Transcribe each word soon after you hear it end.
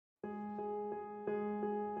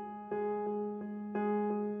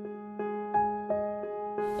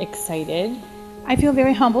excited. I feel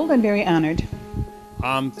very humbled and very honored.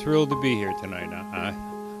 I'm thrilled to be here tonight.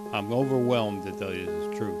 I'm overwhelmed, to tell you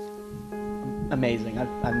the truth. Amazing.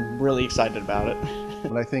 I'm really excited about it.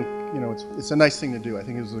 But I think, it's a nice thing to do. I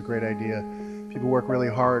think it was a great idea. People work really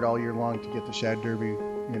hard all year long to get the Shad Derby,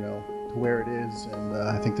 to where it is, and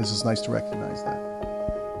I think this is nice to recognize that.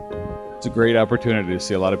 It's a great opportunity to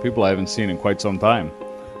see a lot of people I haven't seen in quite some time.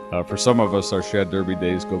 For some of us, our Shad Derby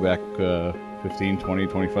days go back 15, 20,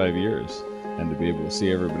 25 years. And to be able to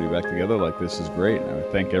see everybody back together like this is great. And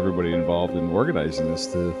I thank everybody involved in organizing this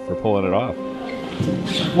for pulling it off.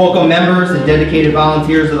 Welcome members and dedicated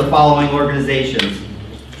volunteers of the following organizations: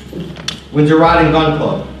 Windsor Rod and Gun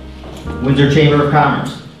Club, Windsor Chamber of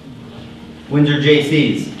Commerce, Windsor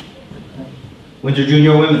JCs, Windsor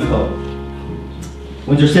Junior Women's Club,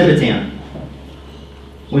 Windsor Civitan,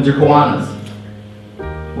 Windsor Kiwanis,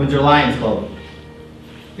 Windsor Lions Club,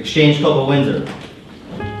 Exchange Club of Windsor,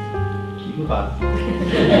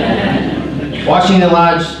 Washington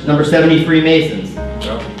Lodge number 70 Freemasons,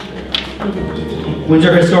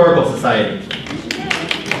 Windsor Historical Society,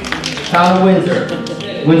 Town of Windsor,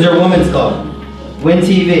 Windsor Women's Club, Win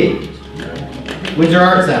TV, Windsor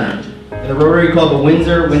Art Center, and the Rotary Club of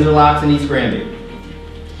Windsor, Windsor Locks, and East Granby.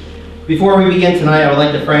 Before we begin tonight, I would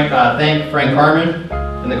like to thank Frank Carmen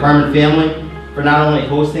and the Carmen family for not only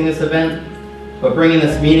hosting this event, but bringing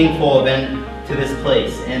this meaningful event to this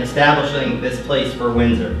place and establishing this place for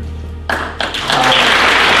Windsor.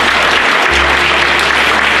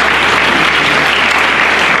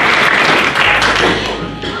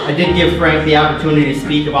 I did give Frank the opportunity to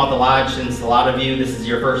speak about the lodge, since a lot of you, this is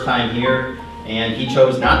your first time here, and he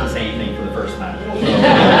chose not to say anything for the first time.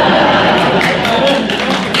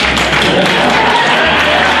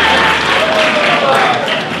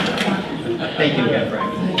 Thank you again, Frank.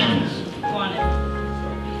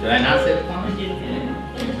 Did I not say the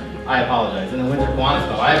Kiwanis? I apologize. And the Windsor Kiwanis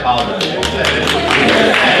Club, I apologize.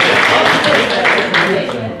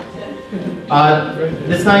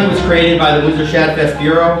 This night was created by the Windsor ShadFest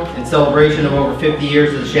Bureau in celebration of over 50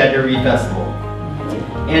 years of the Shad Derby Festival,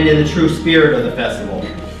 and in the true spirit of the festival,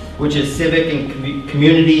 which is civic and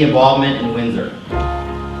community involvement in Windsor.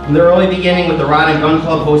 From the early beginning with the Rod and Gun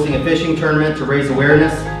Club hosting a fishing tournament to raise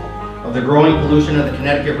awareness of the growing pollution of the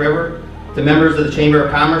Connecticut River, to members of the Chamber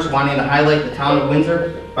of Commerce wanting to highlight the town of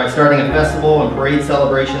Windsor by starting a festival and parade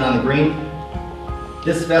celebration on the green.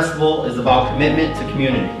 This festival is about commitment to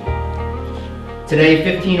community. Today,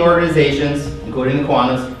 15 organizations, including the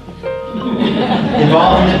Kiwanis,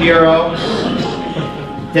 involved in the Bureau,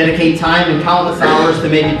 dedicate time and countless hours to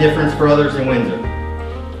make a difference for others in Windsor.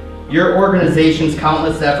 Your organization's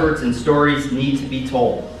countless efforts and stories need to be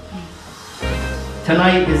told.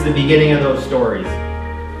 Tonight is the beginning of those stories.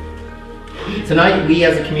 Tonight, we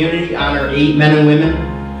as a community honor 8 men and women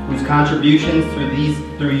whose contributions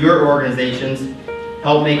through your organizations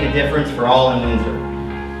help make a difference for all in Windsor.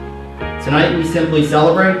 Tonight, we simply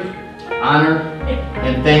celebrate, honor,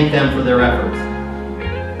 and thank them for their efforts.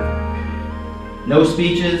 No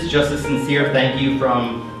speeches, just a sincere thank you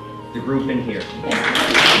from the group in here. They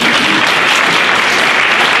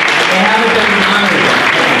haven't been honored yet.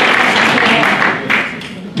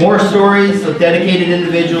 More stories of dedicated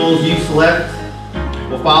individuals you select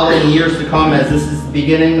will follow in the years to come, as this is the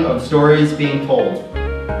beginning of stories being told.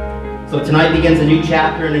 So tonight begins a new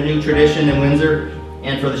chapter and a new tradition in Windsor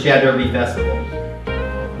and for the Shad Derby Festival.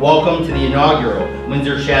 Welcome to the inaugural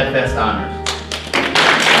Windsor ShadFest Honors.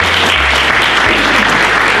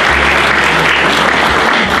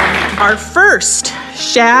 Our first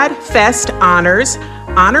ShadFest Honors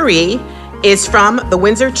honoree is from the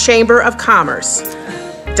Windsor Chamber of Commerce,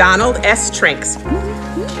 Donald S. Trinks.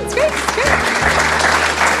 That's great. That's great.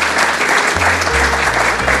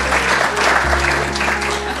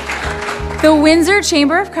 The Windsor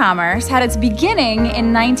Chamber of Commerce had its beginning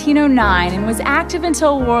in 1909 and was active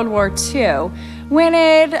until World War II, when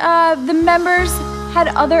the members had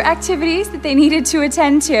other activities that they needed to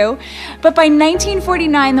attend to. But by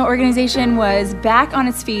 1949, the organization was back on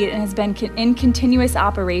its feet and has been in continuous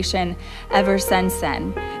operation ever since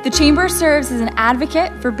then. The Chamber serves as an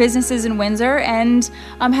advocate for businesses in Windsor and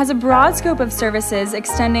has a broad scope of services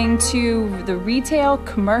extending to the retail,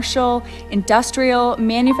 commercial, industrial,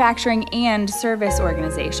 manufacturing, and service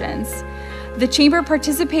organizations. The Chamber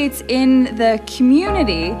participates in the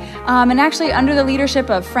community, and actually under the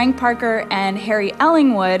leadership of Frank Parker and Harry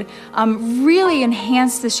Ellingwood, really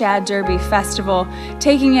enhanced the Shad Derby Festival,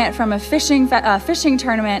 taking it from a fishing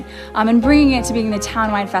tournament and bringing it to being the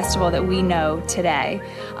townwide festival that we know today.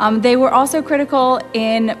 They were also critical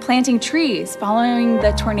in planting trees following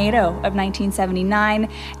the tornado of 1979,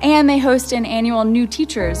 and they host an annual new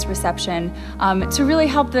teachers reception to really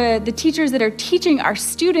help the teachers that are teaching our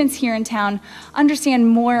students here in town understand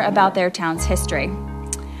more about their town's history.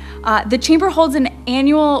 The Chamber holds an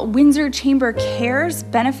annual Windsor Chamber Cares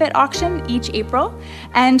benefit auction each April,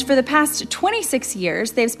 and for the past 26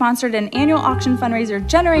 years, they've sponsored an annual auction fundraiser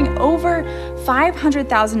generating over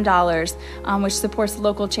 $500,000, which supports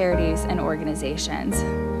local charities and organizations.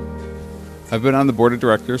 I've been on the board of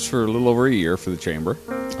directors for a little over a year for the Chamber,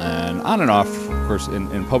 and on and off, of course,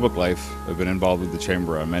 in public life, I've been involved with the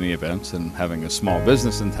Chamber on many events, and having a small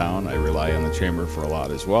business in town, I rely on the Chamber for a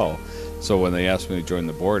lot as well. So when they asked me to join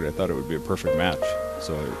the board, I thought it would be a perfect match.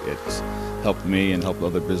 So it's helped me and helped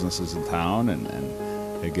other businesses in town, and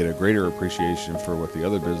I get a greater appreciation for what the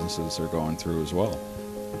other businesses are going through as well.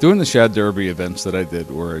 Doing the Shad Derby events that I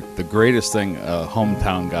did were the greatest thing a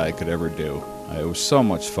hometown guy could ever do. It was so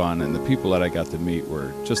much fun, and the people that I got to meet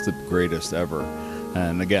were just the greatest ever.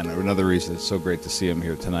 And again, another reason it's so great to see them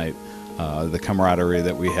here tonight, the camaraderie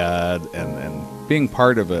that we had, and being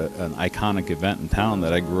part of an iconic event in town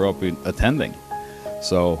that I grew up attending.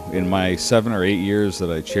 So in my 7 or 8 years that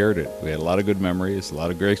I chaired it, we had a lot of good memories, a lot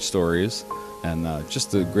of great stories, and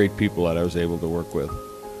just the great people that I was able to work with.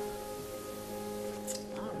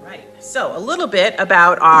 All right, so a little bit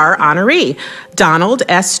about our honoree, Donald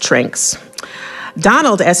S. Trinks.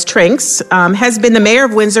 Donald S. Trinks has been the mayor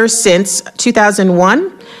of Windsor since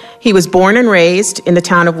 2001. He was born and raised in the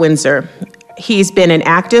town of Windsor. He's been an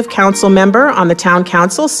active council member on the town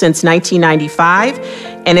council since 1995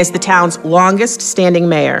 and is the town's longest standing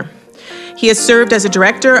mayor. He has served as a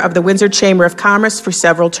director of the Windsor Chamber of Commerce for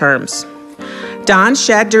several terms. Don's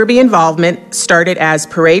Shad Derby involvement started as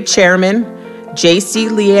parade chairman,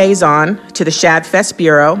 JC liaison to the ShadFest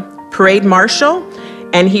Bureau, parade marshal,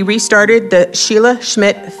 and he restarted the Sheila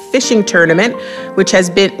Schmidt fishing tournament, which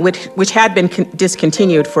had been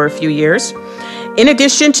discontinued for a few years. In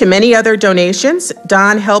addition to many other donations,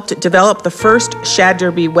 Don helped develop the first Shad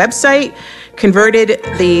Derby website, converted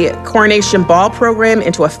the Coronation Ball program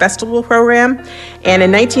into a festival program, and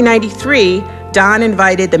in 1993, Don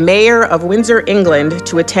invited the mayor of Windsor, England,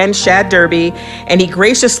 to attend Shad Derby, and he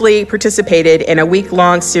graciously participated in a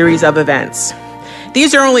week-long series of events.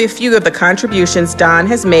 These are only a few of the contributions Don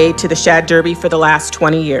has made to the Shad Derby for the last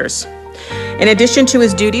 20 years. In addition to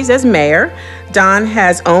his duties as mayor, Don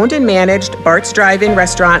has owned and managed Bart's Drive-In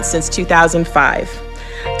restaurant since 2005.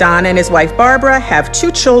 Don and his wife Barbara have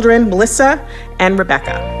 2 children, Melissa and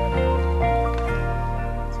Rebecca.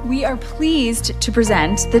 We are pleased to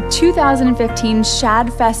present the 2015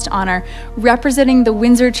 ShadFest honor representing the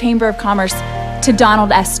Windsor Chamber of Commerce to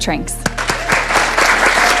Donald S. Trinks.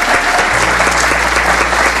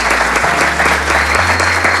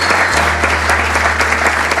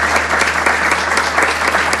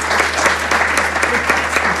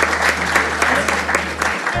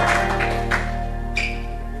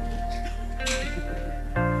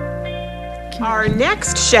 Our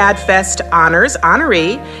next ShadFest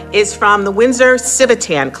honoree is from the Windsor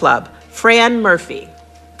Civitan Club, Fran Murphy.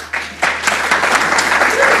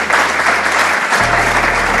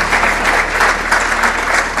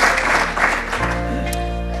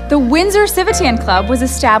 The Windsor Civitan Club was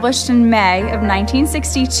established in May of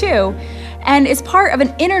 1962 and is part of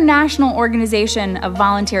an international organization of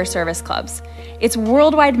volunteer service clubs. Its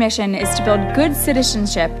worldwide mission is to build good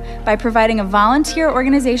citizenship by providing a volunteer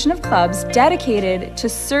organization of clubs dedicated to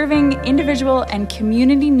serving individual and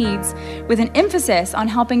community needs with an emphasis on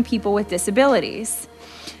helping people with disabilities.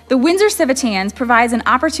 The Windsor Civitans provides an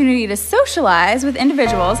opportunity to socialize with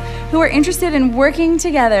individuals who are interested in working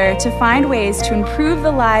together to find ways to improve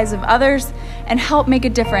the lives of others and help make a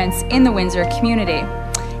difference in the Windsor community.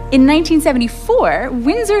 In 1974,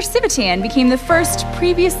 Windsor Civitan became the first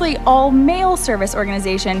previously all-male service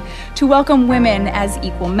organization to welcome women as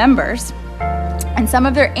equal members. And some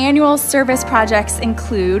of their annual service projects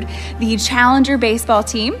include the Challenger baseball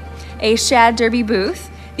team, a Shad Derby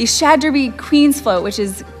booth, the Shad Derby Queens float, which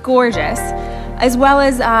is gorgeous, as well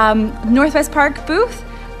as Northwest Park booth,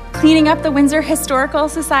 cleaning up the Windsor Historical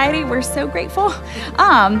Society, we're so grateful,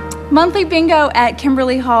 monthly bingo at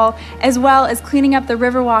Kimberly Hall, as well as cleaning up the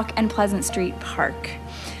Riverwalk and Pleasant Street Park.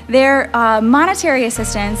 Their monetary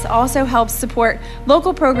assistance also helps support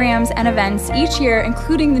local programs and events each year,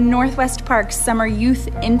 including the Northwest Park Summer Youth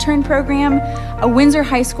Intern Program, a Windsor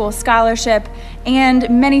High School scholarship, and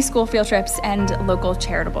many school field trips and local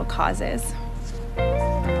charitable causes.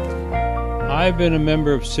 I've been a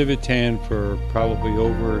member of Civitan for probably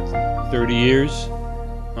over 30 years.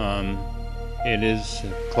 It is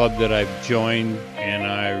a club that I've joined, and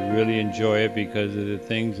I really enjoy it because of the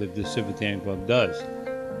things that the Civitan Club does.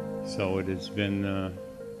 So it has been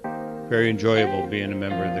very enjoyable being a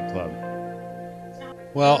member of the club.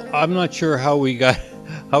 Well, I'm not sure how we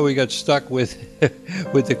got stuck with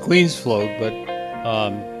with the Queen's Float, but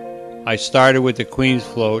I started with the Queen's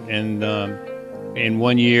Float, and in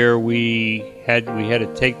one year we had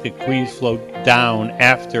to take the Queen's Float down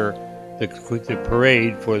after the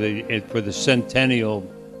parade for the centennial,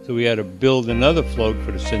 so we had to build another float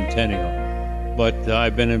for the centennial. But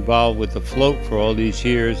I've been involved with the float for all these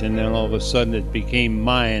years, and then all of a sudden it became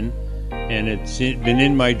mine, and it's been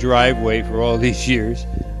in my driveway for all these years.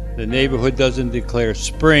 The neighborhood doesn't declare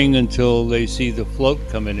spring until they see the float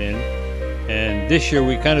coming in, and this year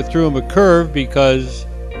we kind of threw them a curve because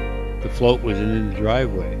the float was in the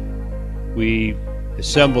driveway. We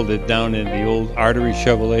assembled it down in the old Artery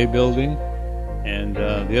Chevrolet building, and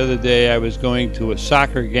the other day I was going to a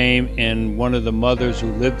soccer game, and one of the mothers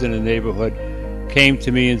who lived in the neighborhood came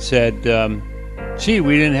to me and said, gee,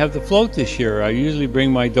 we didn't have the float this year. I usually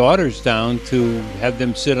bring my daughters down to have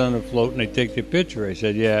them sit on the float and they take their picture. I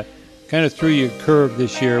said, yeah, kind of threw you a curve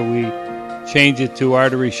this year. We changed it to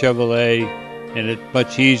Artery Chevrolet, and it's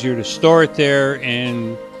much easier to store it there,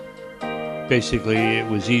 and basically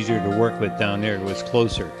it was easier to work with down there. It was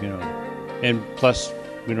closer, you know. And plus,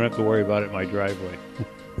 we don't have to worry about it in my driveway.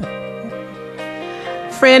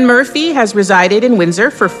 Fran Murphy has resided in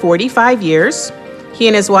Windsor for 45 years. He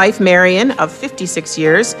and his wife, Marion, of 56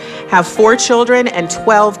 years, have 4 children and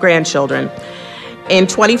 12 grandchildren. In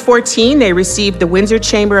 2014, they received the Windsor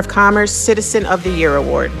Chamber of Commerce Citizen of the Year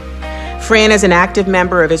Award. Fran is an active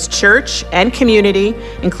member of his church and community,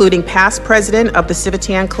 including past president of the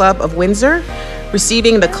Civitan Club of Windsor,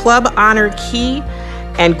 receiving the Club Honor Key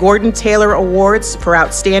and Gordon Taylor Awards for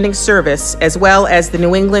outstanding service, as well as the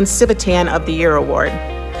New England Civitan of the Year Award.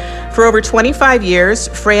 For over 25 years,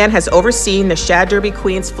 Fran has overseen the Shad Derby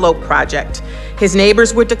Queen's Float project. His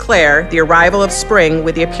neighbors would declare the arrival of spring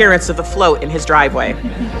with the appearance of the float in his driveway.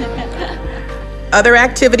 Other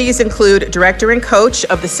activities include director and coach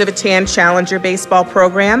of the Civitan Challenger Baseball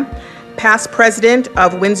Program, past president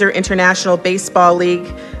of Windsor International Baseball League,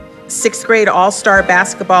 6th grade All-Star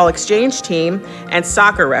Basketball Exchange Team, and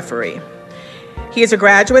soccer referee. He is a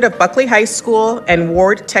graduate of Buckley High School and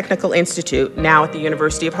Ward Technical Institute, now at the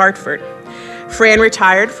University of Hartford. Fran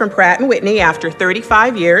retired from Pratt & Whitney after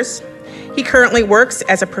 35 years. He currently works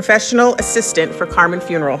as a professional assistant for Carmen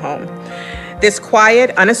Funeral Home. This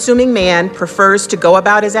quiet, unassuming man prefers to go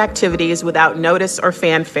about his activities without notice or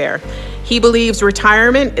fanfare. He believes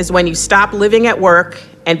retirement is when you stop living at work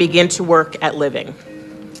and begin to work at living.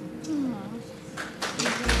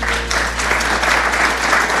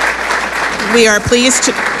 We are pleased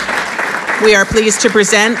to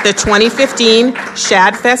present the 2015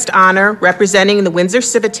 ShadFest honor representing the Windsor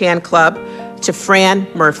Civitan Club to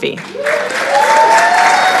Fran Murphy.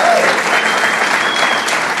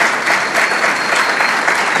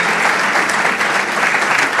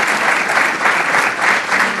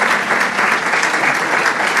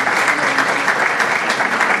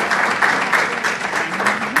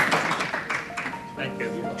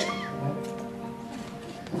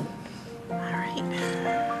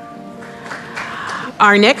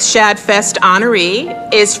 Our next ShadFest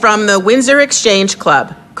honoree is from the Windsor Exchange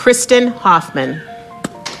Club, Kristen Hoffman.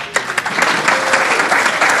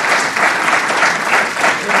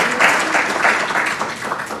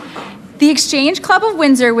 The Exchange Club of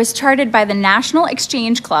Windsor was chartered by the National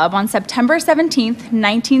Exchange Club on September 17,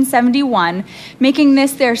 1971, making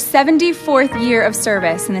this their 74th year of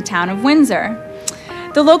service in the town of Windsor.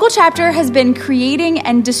 The local chapter has been creating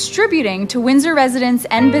and distributing to Windsor residents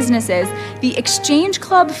and businesses the Exchange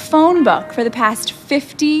Club phone book for the past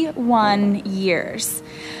 51 years.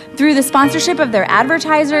 Through the sponsorship of their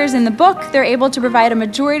advertisers in the book, they're able to provide a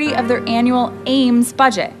majority of their annual AIMS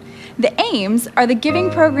budget. The AIMS are the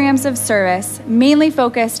giving programs of service mainly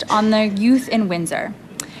focused on the youth in Windsor.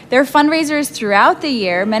 There are fundraisers throughout the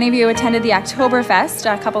year. Many of you attended the Oktoberfest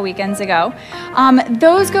a couple weekends ago.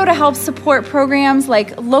 Those go to help support programs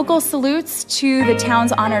like local salutes to the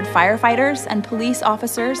town's honored firefighters and police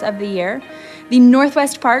officers of the year, the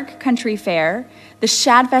Northwest Park Country Fair, the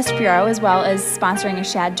ShadFest Bureau, as well as sponsoring a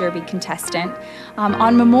Shad Derby contestant.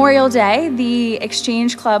 On Memorial Day, the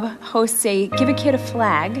Exchange Club hosts a Give a Kid a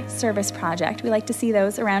Flag service project. We like to see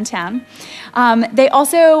those around town. They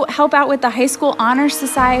also help out with the High School Honor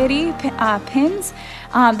Society pins.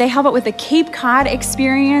 They help out with the Cape Cod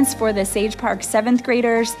experience for the Sage Park 7th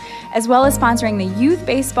graders, as well as sponsoring the youth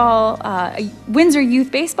baseball, Windsor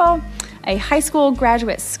Youth Baseball, a high school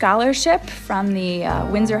graduate scholarship from the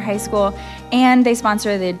Windsor High School, and they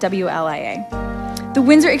sponsor the WLIA. The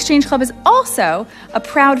Windsor Exchange Club is also a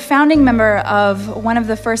proud founding member of one of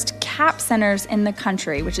the first CAP centers in the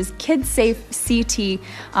country, which is Kids Safe CT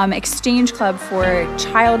Exchange Club for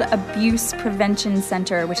Child Abuse Prevention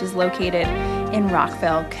Center, which is located in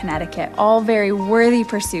Rockville, Connecticut. All very worthy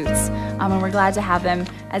pursuits, and we're glad to have them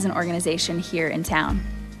as an organization here in town.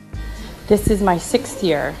 This is my 6th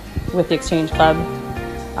year with the Exchange Club,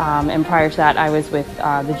 and prior to that I was with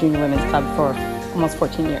the Junior Women's Club for almost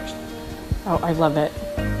 14 years. Oh, I love it.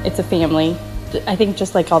 It's a family. I think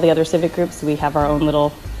just like all the other civic groups, we have our own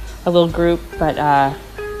little group, but yeah,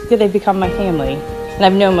 they've become my family. And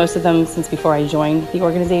I've known most of them since before I joined the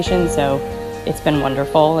organization, so it's been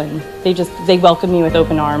wonderful, and they welcome me with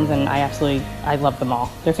open arms, and I love them all.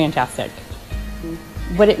 They're fantastic.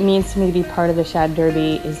 What it means to me to be part of the Shad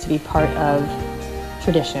Derby is to be part of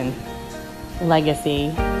tradition,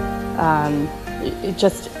 legacy.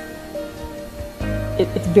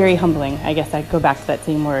 It's very humbling. I guess I go back to that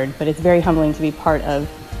same word, but it's very humbling to be part of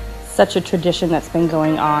such a tradition that's been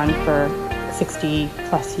going on for 60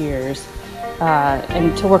 plus years,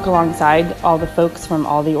 and to work alongside all the folks from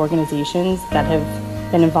all the organizations that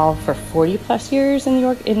have been involved for 40 plus years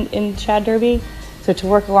in Shad Derby. So to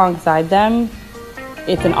work alongside them,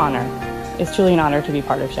 it's an honor. It's truly an honor to be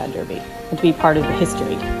part of Shad Derby and to be part of the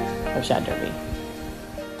history of Shad Derby.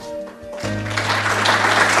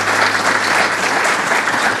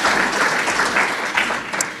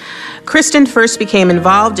 Kristen first became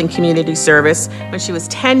involved in community service when she was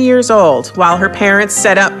 10 years old, while her parents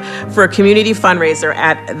set up for a community fundraiser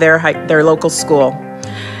at their local school.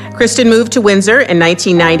 Kristen moved to Windsor in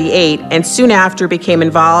 1998 and soon after became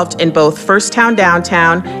involved in both First Town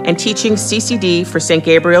Downtown and teaching CCD for St.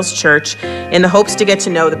 Gabriel's Church in the hopes to get to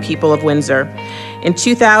know the people of Windsor. In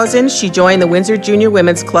 2000, she joined the Windsor Junior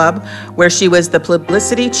Women's Club, where she was the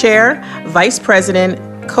publicity chair, vice president,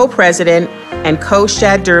 co-president, and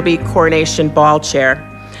co-Shad Derby Coronation Ball Chair.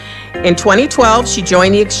 In 2012, she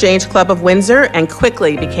joined the Exchange Club of Windsor and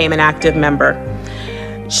quickly became an active member.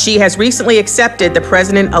 She has recently accepted the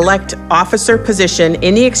president-elect officer position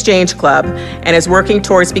in the Exchange Club and is working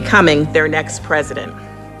towards becoming their next president.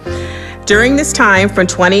 During this time, from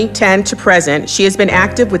 2010 to present, she has been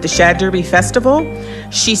active with the Shad Derby Festival.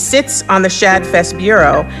 She sits on the ShadFest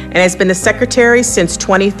Bureau and has been the secretary since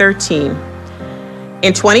 2013.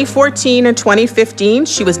 In 2014 and 2015,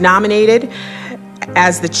 she was nominated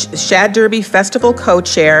as the Shad Derby Festival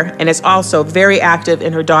co-chair and is also very active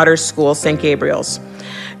in her daughter's school, St. Gabriel's.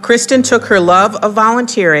 Kristen took her love of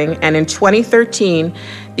volunteering and in 2013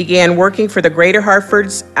 began working for the Greater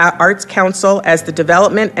Hartford's Arts Council as the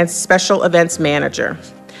Development and Special Events Manager.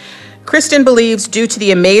 Kristen believes due to the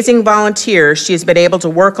amazing volunteers she has been able to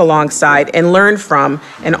work alongside and learn from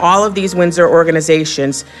in all of these Windsor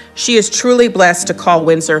organizations, she is truly blessed to call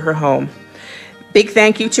Windsor her home. Big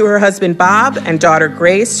thank you to her husband Bob and daughter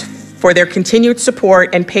Grace for their continued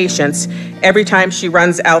support and patience every time she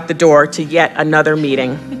runs out the door to yet another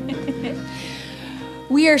meeting.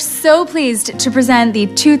 We are so pleased to present the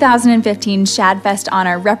 2015 ShadFest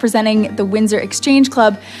honor representing the Windsor Exchange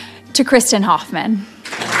Club to Kristen Hoffman.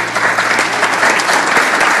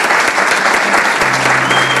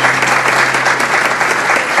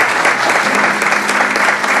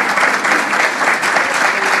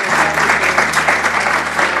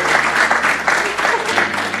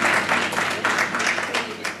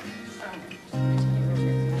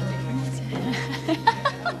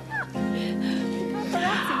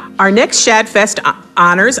 Our next ShadFest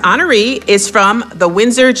Honors honoree is from the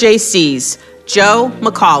Windsor JCs, Joe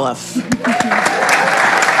McAuliffe.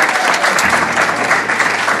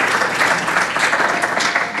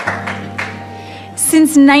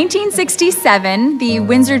 Since 1967, the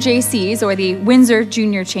Windsor JCs, or the Windsor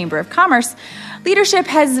Junior Chamber of Commerce, leadership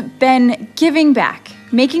has been giving back,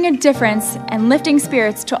 making a difference, and lifting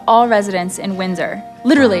spirits to all residents in Windsor.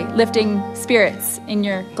 Literally lifting spirits in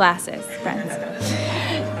your glasses, friends.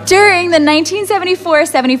 During the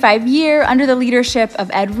 1974-75 year, under the leadership of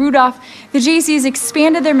Ed Rudolph, the JCs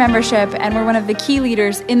expanded their membership and were one of the key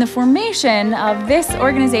leaders in the formation of this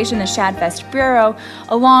organization, the ShadFest Bureau,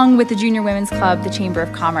 along with the Junior Women's Club, the Chamber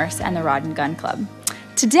of Commerce, and the Rod and Gun Club.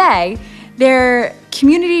 Today, Their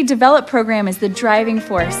community develop program is the driving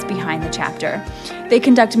force behind the chapter. They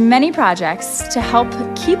conduct many projects to help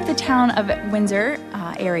keep the town of Windsor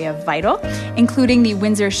area vital, including the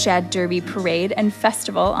Windsor Shad Derby Parade and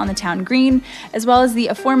Festival on the town green, as well as the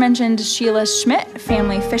aforementioned Sheila Schmidt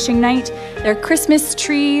Family Fishing Night, their Christmas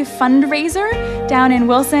tree fundraiser down in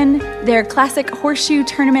Wilson, their classic horseshoe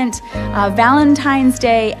tournament, Valentine's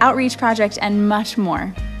Day outreach project, and much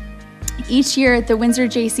more. Each year, the Windsor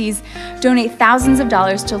JCs donate thousands of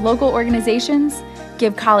dollars to local organizations,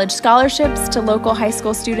 give college scholarships to local high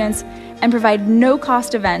school students, and provide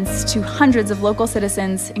no-cost events to hundreds of local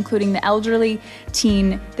citizens, including the elderly,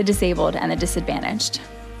 teen, the disabled, and the disadvantaged.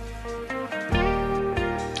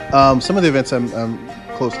 Some of the events I'm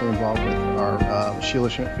closely involved with are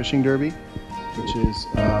Sheila Schmidt Fishing Derby, which is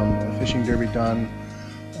a fishing derby done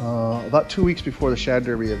about 2 weeks before the Shad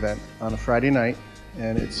Derby event on a Friday night,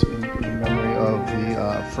 and it's in memory of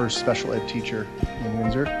the first special ed teacher in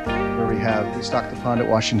Windsor, where we stock the pond at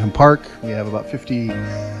Washington Park. We have about 50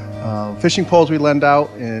 fishing poles we lend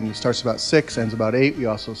out, and it starts about 6, ends about 8. We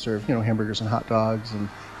also serve, hamburgers and hot dogs, and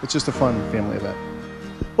it's just a fun family event.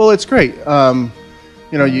 Well, it's great.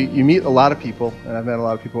 You meet a lot of people, and I've met a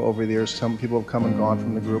lot of people over the years. Some people have come and gone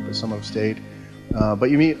from the group, but some have stayed.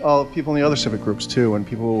 But you meet all the people in the other civic groups too, and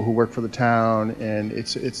people who work for the town, and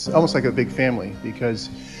it's almost like a big family, because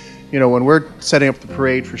when we're setting up the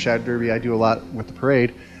parade for Shad Derby, I do a lot with the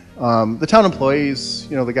parade. The town employees,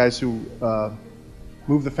 the guys who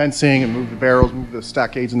move the fencing and move the barrels, move the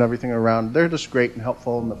stockades and everything around, they're just great and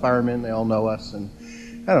helpful, and the firemen, they all know us, and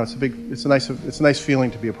I don't know, it's a nice feeling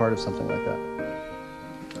to be a part of something like that.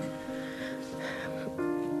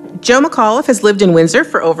 Joe McAuliffe has lived in Windsor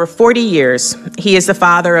for over 40 years. He is the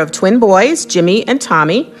father of twin boys, Jimmy and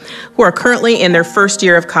Tommy, who are currently in their first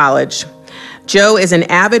year of college. Joe is an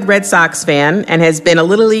avid Red Sox fan and has been a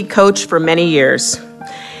Little League coach for many years.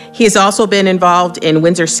 He has also been involved in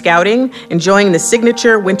Windsor Scouting, enjoying the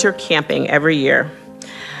signature winter camping every year.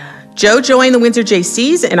 Joe joined the Windsor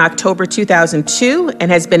JCs in October 2002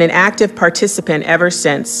 and has been an active participant ever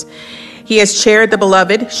since. He has chaired the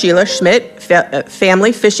beloved Sheila Schmidt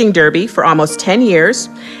Family Fishing Derby for almost 10 years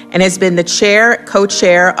and has been the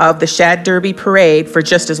co-chair of the Shad Derby Parade for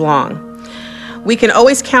just as long. We can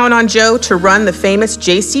always count on Joe to run the famous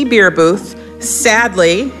JC beer booth.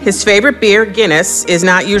 Sadly, his favorite beer, Guinness, is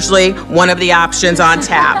not usually one of the options on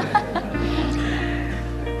tap.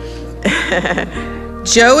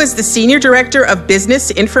 Joe is the Senior Director of Business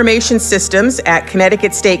Information Systems at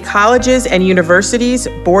Connecticut State Colleges and Universities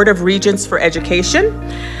Board of Regents for Education.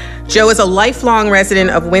 Joe is a lifelong resident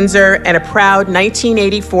of Windsor and a proud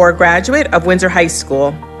 1984 graduate of Windsor High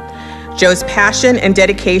School. Joe's passion and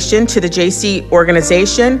dedication to the JC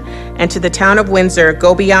organization and to the town of Windsor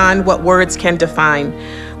go beyond what words can define.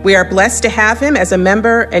 We are blessed to have him as a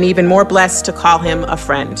member and even more blessed to call him a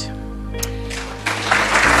friend.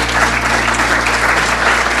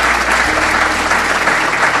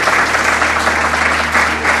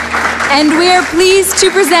 And we are pleased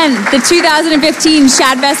to present the 2015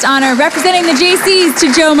 ShadFest honor representing the JCs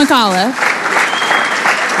to Joe McAuliffe.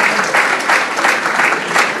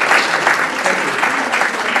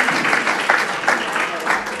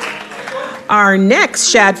 Our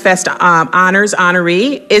next ShadFest honors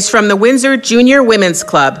honoree is from the Windsor Junior Women's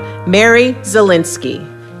Club, Mary Zielinski.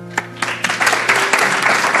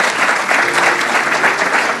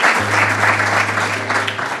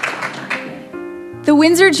 The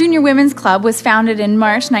Windsor Junior Women's Club was founded in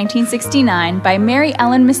March 1969 by Mary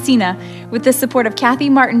Ellen Messina with the support of Kathy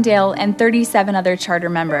Martindale and 37 other charter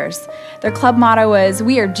members. Their club motto was,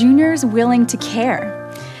 "We are juniors willing to care."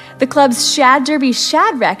 The club's Shad Derby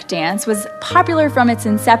Shad Wreck dance was popular from its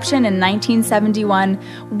inception in 1971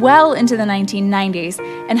 well into the 1990s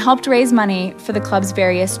and helped raise money for the club's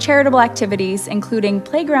various charitable activities, including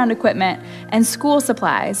playground equipment and school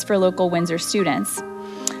supplies for local Windsor students.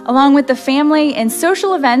 Along with the family and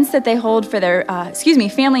social events that they hold for their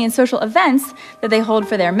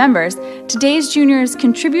members, today's juniors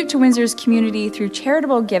contribute to Windsor's community through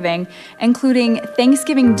charitable giving, including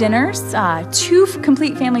Thanksgiving dinners, 2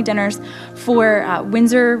 complete family dinners for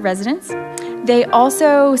Windsor residents. They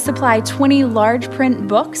also supply 20 large print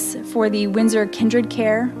books for the Windsor Kindred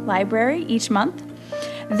Care Library each month.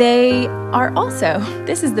 They are also,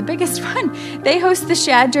 this is the biggest one, they host the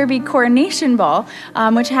Shad Derby Coronation Ball,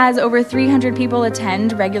 which has over 300 people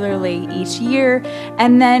attend regularly each year.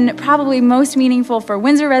 And then probably most meaningful for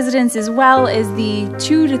Windsor residents as well is the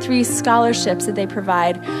 2 to 3 scholarships that they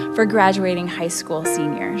provide for graduating high school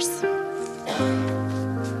seniors.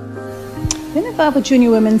 Been involved with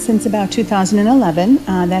Junior Women since about 2011.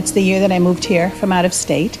 That's the year that I moved here from out of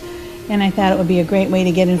state. And I thought it would be a great way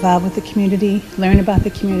to get involved with the community, learn about the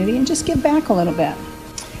community, and just give back a little bit.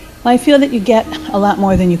 Well, I feel that you get a lot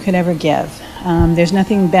more than you could ever give. There's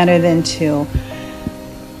nothing better than to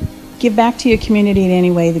give back to your community in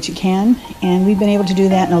any way that you can, and we've been able to do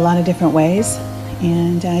that in a lot of different ways.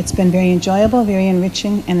 And it's been very enjoyable, very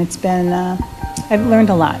enriching, and it's been, I've learned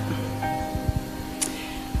a lot.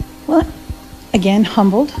 Well, again,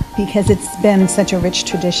 humbled, because it's been such a rich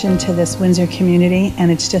tradition to this Windsor community,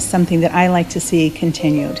 and it's just something that I like to see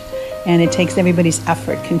continued. And it takes everybody's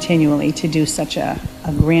effort continually to do such a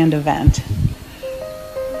grand event.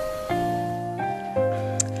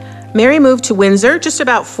 Mary moved to Windsor just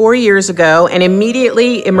about 4 years ago and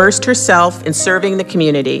immediately immersed herself in serving the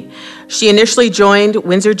community. She initially joined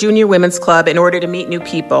Windsor Junior Women's Club in order to meet new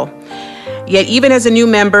people. Yet even as a new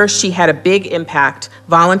member, she had a big impact,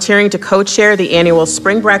 volunteering to co-chair the annual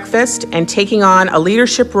spring breakfast and taking on a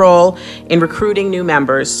leadership role in recruiting new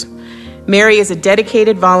members. Mary is a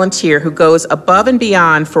dedicated volunteer who goes above and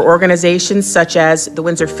beyond for organizations such as the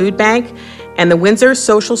Windsor Food Bank and the Windsor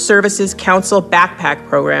Social Services Council Backpack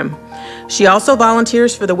Program. She also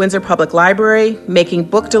volunteers for the Windsor Public Library, making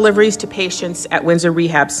book deliveries to patients at Windsor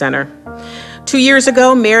Rehab Center. 2 years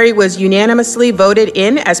ago, Mary was unanimously voted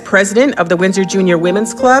in as president of the Windsor Junior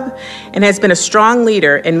Women's Club and has been a strong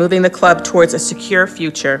leader in moving the club towards a secure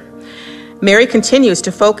future. Mary continues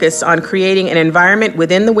to focus on creating an environment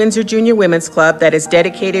within the Windsor Junior Women's Club that is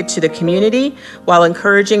dedicated to the community while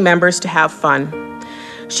encouraging members to have fun.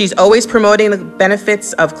 She's always promoting the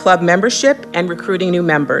benefits of club membership and recruiting new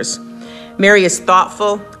members. Mary is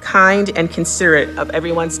thoughtful, kind, and considerate of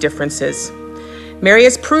everyone's differences. Mary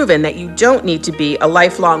has proven that you don't need to be a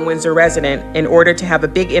lifelong Windsor resident in order to have a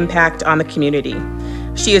big impact on the community.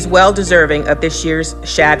 She is well deserving of this year's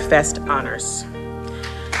ShadFest honors.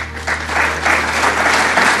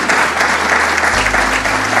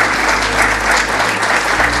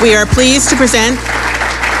 We are pleased to present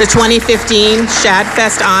the 2015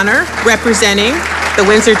 ShadFest honor representing the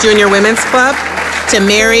Windsor Junior Women's Club to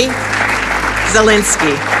Mary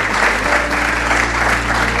Zielinski.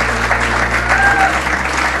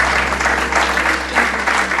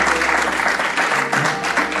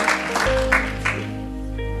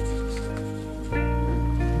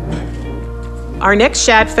 Our next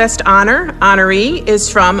ShadFest honoree is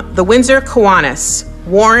from the Windsor Kiwanis,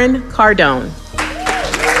 Warren Cardone.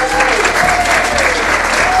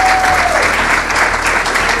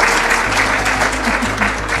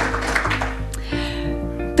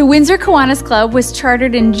 The Windsor Kiwanis Club was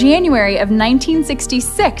chartered in January of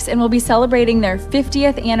 1966 and will be celebrating their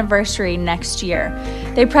 50th anniversary next year.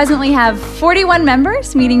 They presently have 41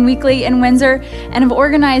 members meeting weekly in Windsor and have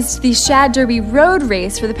organized the Shad Derby Road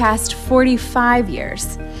Race for the past 45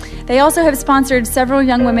 years. They also have sponsored several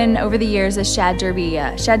young women over the years as Shad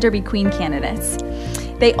Derby Queen candidates.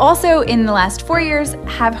 They also, in the last 4 years,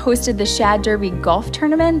 have hosted the Shad Derby Golf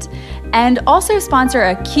Tournament and also sponsor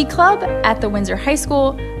a Key Club at the Windsor High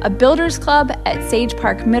School, a Builders Club at Sage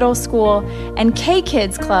Park Middle School, and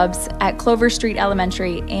K-Kids Clubs at Clover Street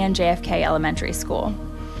Elementary and JFK Elementary School.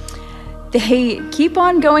 They keep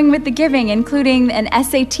on going with the giving, including an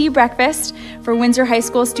SAT breakfast for Windsor High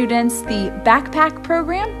School students, the Backpack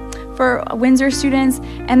Program for Windsor students,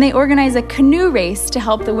 and they organize a canoe race to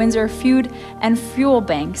help the Windsor Food and Fuel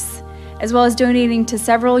Banks, as well as donating to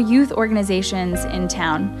several youth organizations in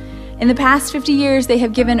town. In the past 50 years, they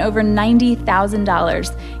have given over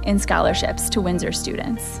 $90,000 in scholarships to Windsor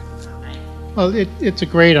students. Well, it's a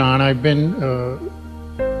great honor. I've been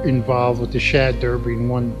involved with the Shad Derby in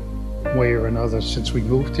one way or another since we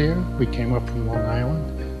moved here. We came up from Long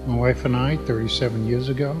Island, my wife and I, 37 years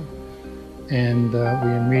ago. And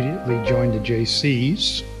we immediately joined the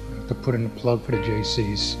JCs, to put in a plug for the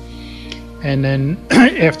JCs. And then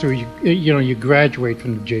after you graduate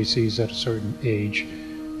from the JCs at a certain age,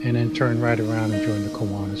 and then turn right around and join the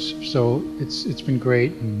Kiwanis. So it's been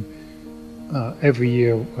great, and every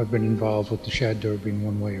year I've been involved with the Shad Derby in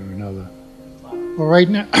one way or another. Well, right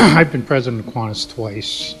now I've been president of Kiwanis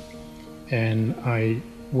twice, and I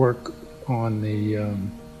work on the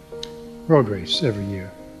road race every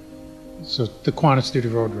year. So the Kiwanis do the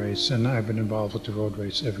road race, and I've been involved with the road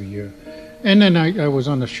race every year. And then I was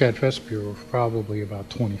on the ShadFest Bureau for probably about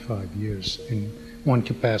 25 years in one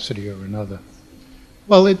capacity or another.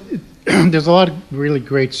 Well, there's a lot of really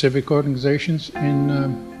great civic organizations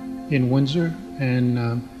in Windsor, and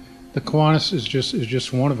the Kiwanis is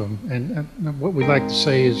just one of them. And what we like to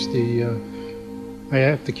say is I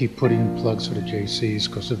have to keep putting plugs for the JCs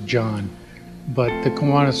because of John, but the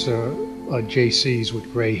Kiwanis are JCs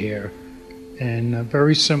with gray hair. and a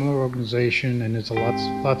very similar organization, and there's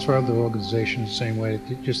lots of other organizations the same way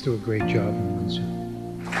that just do a great job in Windsor.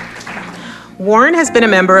 Warren has been a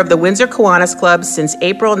member of the Windsor Kiwanis Club since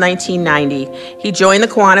April 1990. He joined the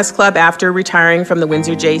Kiwanis Club after retiring from the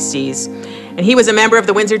Windsor Jaycees, and he was a member of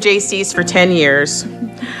the Windsor Jaycees for 10 years.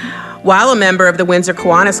 While a member of the Windsor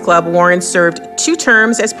Kiwanis Club, Warren served 2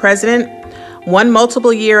 terms as president, 1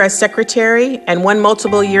 multiple year as secretary, and 1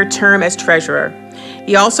 multiple year term as treasurer.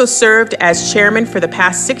 He also served as chairman for the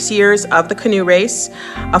past 6 years of the Canoe Race,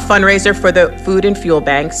 a fundraiser for the food and fuel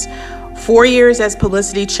banks, 4 years as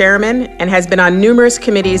publicity chairman, and has been on numerous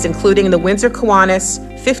committees, including the Windsor Kiwanis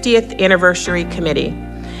 50th Anniversary Committee.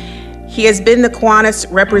 He has been the Kiwanis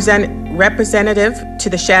representative to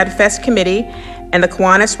the ShadFest Committee and the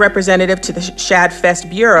Kiwanis representative to the ShadFest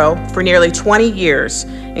Bureau for nearly 20 years,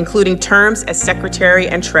 including terms as secretary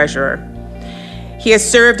and treasurer. He has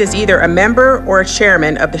served as either a member or a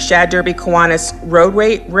chairman of the Shad Derby Kiwanis Road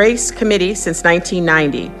Race Committee since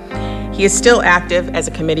 1990. He is still active as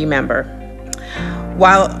a committee member.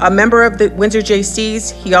 While a member of the Windsor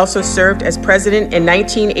Jaycees, he also served as president in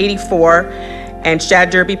 1984 and Shad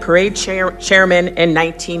Derby Parade chairman in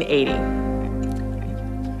 1980.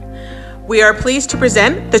 We are pleased to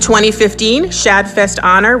present the 2015 ShadFest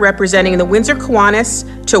honor representing the Windsor Kiwanis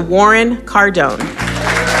to Warren Cardone.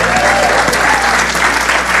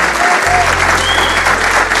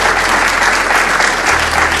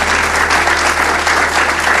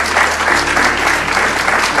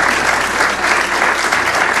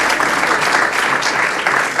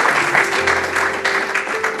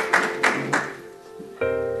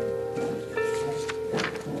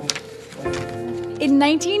 In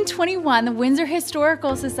 1921, the Windsor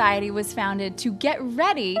Historical Society was founded to get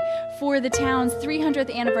ready for the town's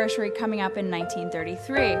 300th anniversary coming up in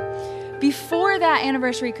 1933. Before that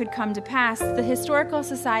anniversary could come to pass, the Historical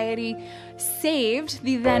Society saved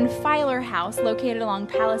the then Filer House, located along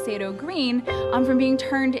Palisado Green, from being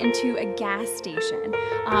turned into a gas station.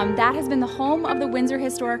 That has been the home of the Windsor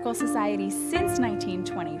Historical Society since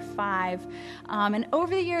 1925. And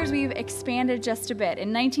over the years, we've expanded just a bit.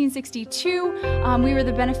 In 1962, we were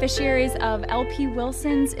the beneficiaries of L.P.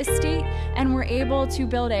 Wilson's estate and were able to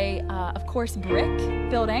build a, of course, brick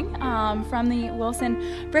building from the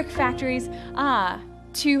Wilson brick factories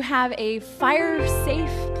to have a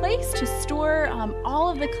fire-safe place to store all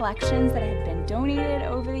of the collections that had been donated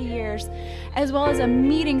over the years, as well as a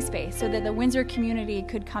meeting space so that the Windsor community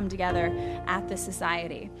could come together at the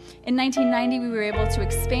society. In 1990, we were able to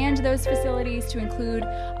expand those facilities to include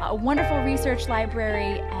a wonderful research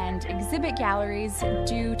library and exhibit galleries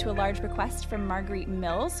due to a large bequest from Marguerite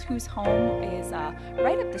Mills, whose home is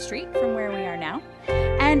right up the street from where we are now.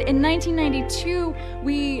 And in 1992,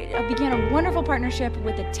 we began a wonderful partnership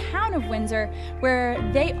with the town of Windsor, where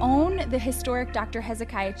they own the historic Dr.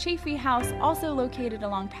 Hezekiah Chafee House, also located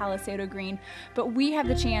along Palisado Green, but we have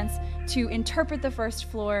the chance to interpret the first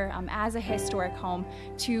floor as a historic home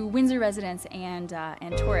to Windsor residents and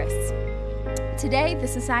tourists. Today, the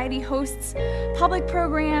Society hosts public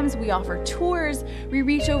programs, we offer tours, we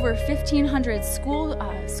reach over 1,500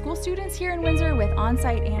 school students here in Windsor with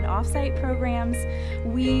on-site and off-site programs.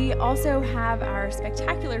 We also have our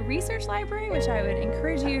spectacular research library, which I would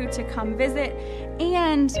encourage you to come visit.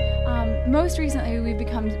 And most recently, we've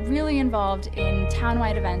become really involved in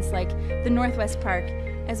townwide events like the Northwest Park,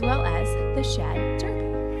 as well as the Shad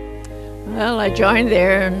Derby. Well, I joined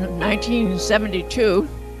there in 1972.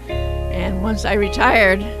 And once I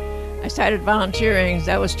retired, I started volunteering.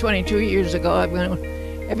 That was 22 years ago. I've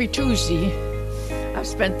been every Tuesday. I've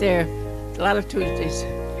spent there a lot of Tuesdays.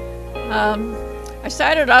 I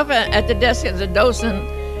started off at the desk as a docent,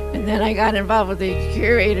 and then I got involved with the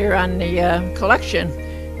curator on the collection.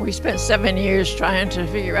 We spent 7 years trying to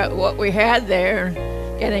figure out what we had there and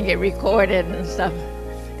getting it recorded and stuff.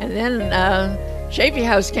 And then Chafee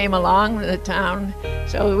House came along in the town,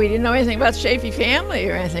 so we didn't know anything about the Chafee family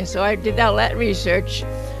or anything, so I did all that research.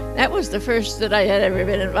 That was the first that I had ever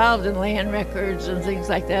been involved in land records and things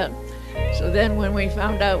like that. So then when we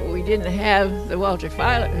found out we didn't have the Walter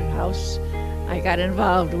Filer house, I got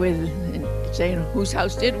involved with saying whose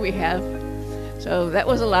house did we have. So that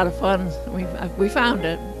was a lot of fun. We found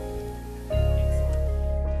it.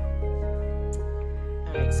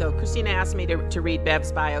 So Christina asked me to read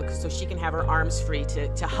Bev's bio so she can have her arms free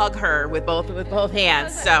to hug her with both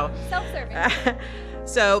hands. So, self-serving.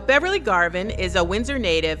 So Beverly Garvin is a Windsor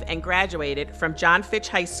native and graduated from John Fitch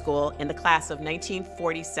High School in the class of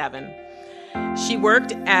 1947. She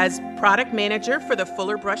worked as product manager for the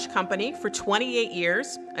Fuller Brush Company for 28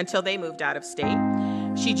 years until they moved out of state.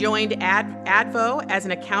 She joined ADVO as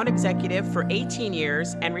an account executive for 18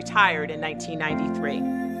 years and retired in 1993.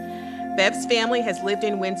 Bev's family has lived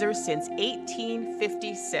in Windsor since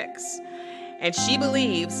 1856, and she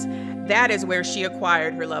believes that is where she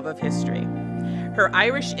acquired her love of history. Her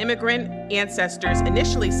Irish immigrant ancestors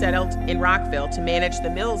initially settled in Rockville to manage the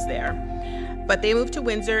mills there, but they moved to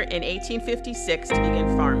Windsor in 1856 to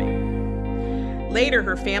begin farming. Later,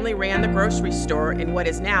 her family ran the grocery store in what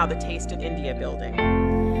is now the Taste of India building.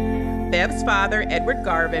 Bev's father, Edward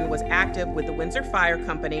Garvin, was active with the Windsor Fire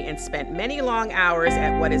Company and spent many long hours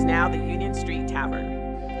at what is now the Union Street Tavern.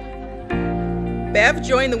 Bev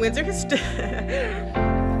joined the Windsor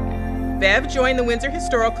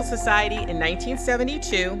Historical Society in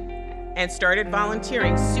 1972 and started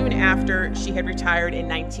volunteering soon after she had retired in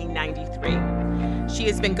 1993. She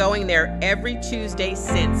has been going there every Tuesday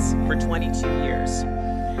since for 22 years.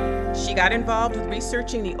 She got involved with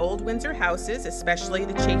researching the old Windsor houses, especially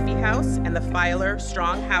the Chafee House and the Filer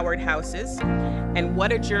Strong Howard houses, and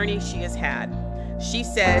what a journey she has had. She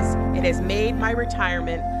says, "It has made my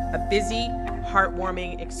retirement a busy,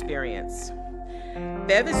 heartwarming experience."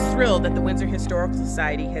 Bev is thrilled that the Windsor Historical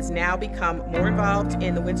Society has now become more involved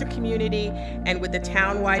in the Windsor community and with the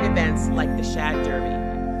town-wide events like the Shad Derby.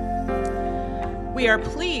 We are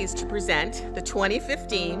pleased to present the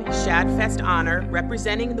 2015 ShadFest honor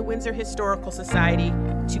representing the Windsor Historical Society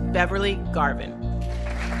to Beverly Garvin.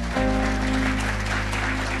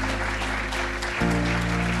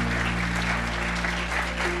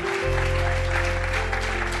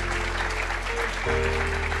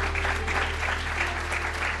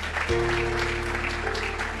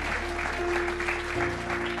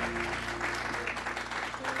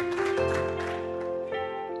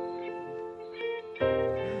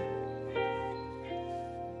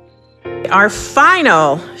 Our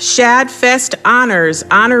final ShadFest Honors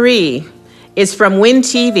honoree is from Win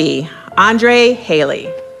TV, Andre Haley.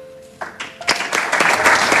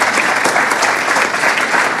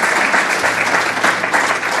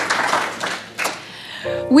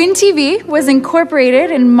 Win TV was incorporated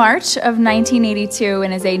in March of 1982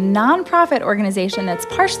 and is a nonprofit organization that's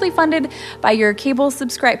partially funded by your cable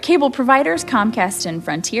providers, Comcast and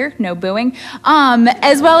Frontier, no booing,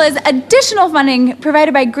 as well as additional funding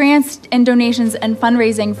provided by grants and donations and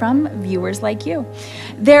fundraising from viewers like you.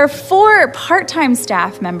 Their 4 part-time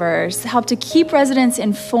staff members help to keep residents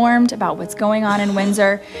informed about what's going on in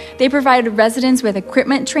Windsor. They provide residents with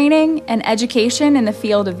equipment training and education in the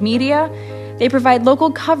field of media. They provide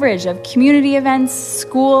local coverage of community events,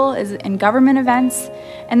 school and government events,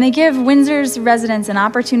 and they give Windsor's residents an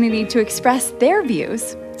opportunity to express their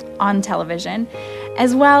views on television,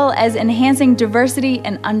 as well as enhancing diversity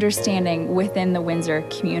and understanding within the Windsor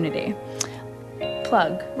community.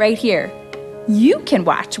 Plug right here. You can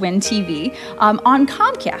watch Win TV on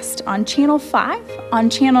Comcast, on Channel 5, on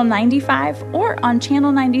Channel 95, or on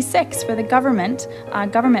Channel 96 for the government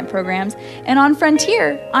programs, and on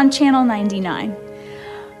Frontier on Channel 99.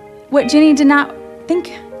 What Jenny did not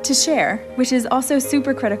think to share, which is also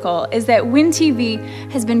super critical, is that Win TV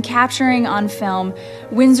has been capturing on film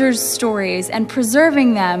Windsor's stories and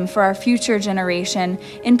preserving them for our future generation.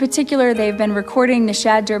 In particular, they've been recording the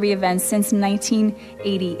Shad Derby events since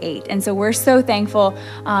 1988. And so we're so thankful,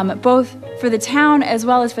 both for the town as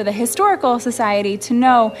well as for the Historical Society, to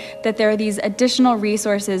know that there are these additional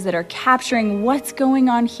resources that are capturing what's going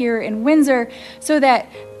on here in Windsor, so that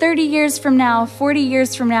 30 years from now, 40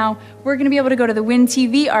 years from now, we're going to be able to go to the Win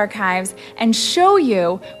TV archives and show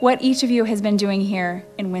you what each of you has been doing here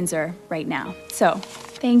in Windsor right now. So,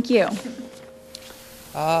 thank you.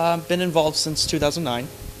 I've been involved since 2009.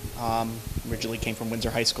 Originally came from Windsor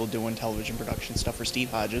High School doing television production stuff for Steve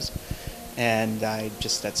Hodges. And I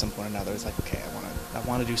just, at some point or another, was like, okay, I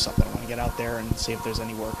want to do something. I want to get out there and see if there's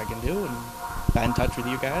any work I can do. And got in touch with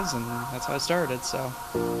you guys, and that's how I started. So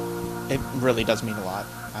it really does mean a lot.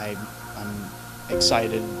 I'm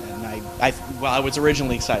excited, and I was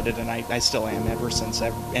originally excited, and I still am. Ever since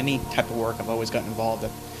any type of work I've always gotten involved,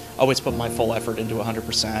 I've always put my full effort into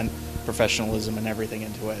 100%, professionalism and everything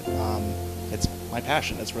into it. It's my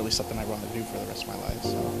passion. It's really something I want to do for the rest of my life.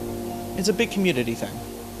 So it's a big community thing.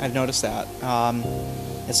 I've noticed that.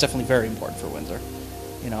 It's definitely very important for Windsor.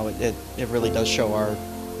 You know, it really does show our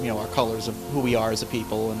colors of who we are as a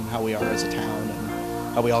people and how we are as a town, and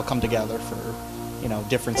how we all come together for,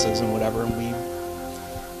 differences and whatever, and we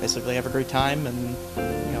basically have a great time, and,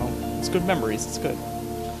 it's good memories. It's good.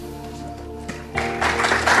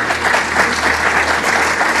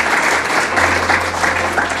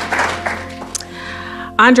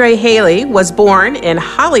 Andre Haley was born in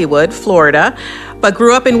Hollywood, Florida, but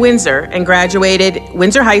grew up in Windsor and graduated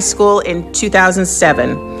Windsor High School in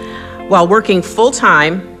 2007. While working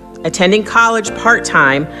full-time, attending college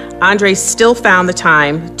part-time, Andre still found the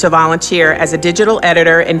time to volunteer as a digital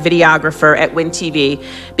editor and videographer at WinTV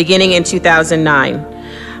beginning in 2009.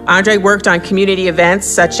 Andre worked on community events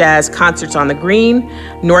such as Concerts on the Green,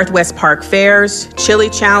 Northwest Park Fairs, Chili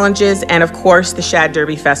Challenges, and of course, the Shad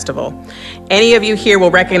Derby Festival. Any of you here will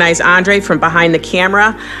recognize Andre from behind the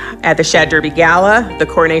camera at the Shad Derby Gala, the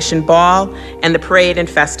Coronation Ball, and the Parade and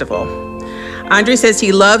Festival. Andre says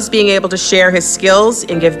he loves being able to share his skills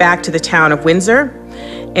and give back to the town of Windsor.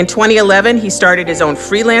 In 2011, he started his own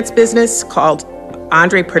freelance business called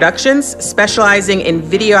Andre Productions, specializing in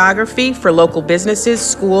videography for local businesses,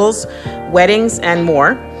 schools, weddings, and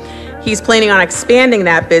more. He's planning on expanding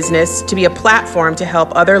that business to be a platform to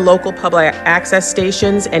help other local public access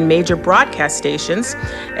stations and major broadcast stations,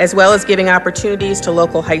 as well as giving opportunities to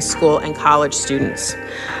local high school and college students.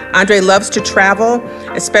 Andre loves to travel,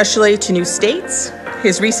 especially to new states.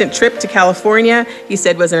 His recent trip to California, he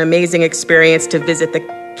said, was an amazing experience to visit the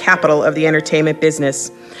capital of the entertainment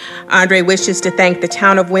business. Andre wishes to thank the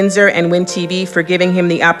town of Windsor and WinTV for giving him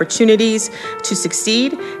the opportunities to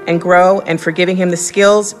succeed and grow, and for giving him the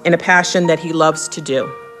skills and a passion that he loves to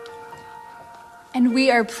do. And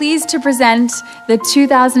we are pleased to present the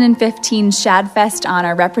 2015 ShadFest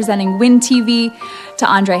honor representing WinTV to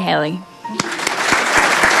Andre Haley.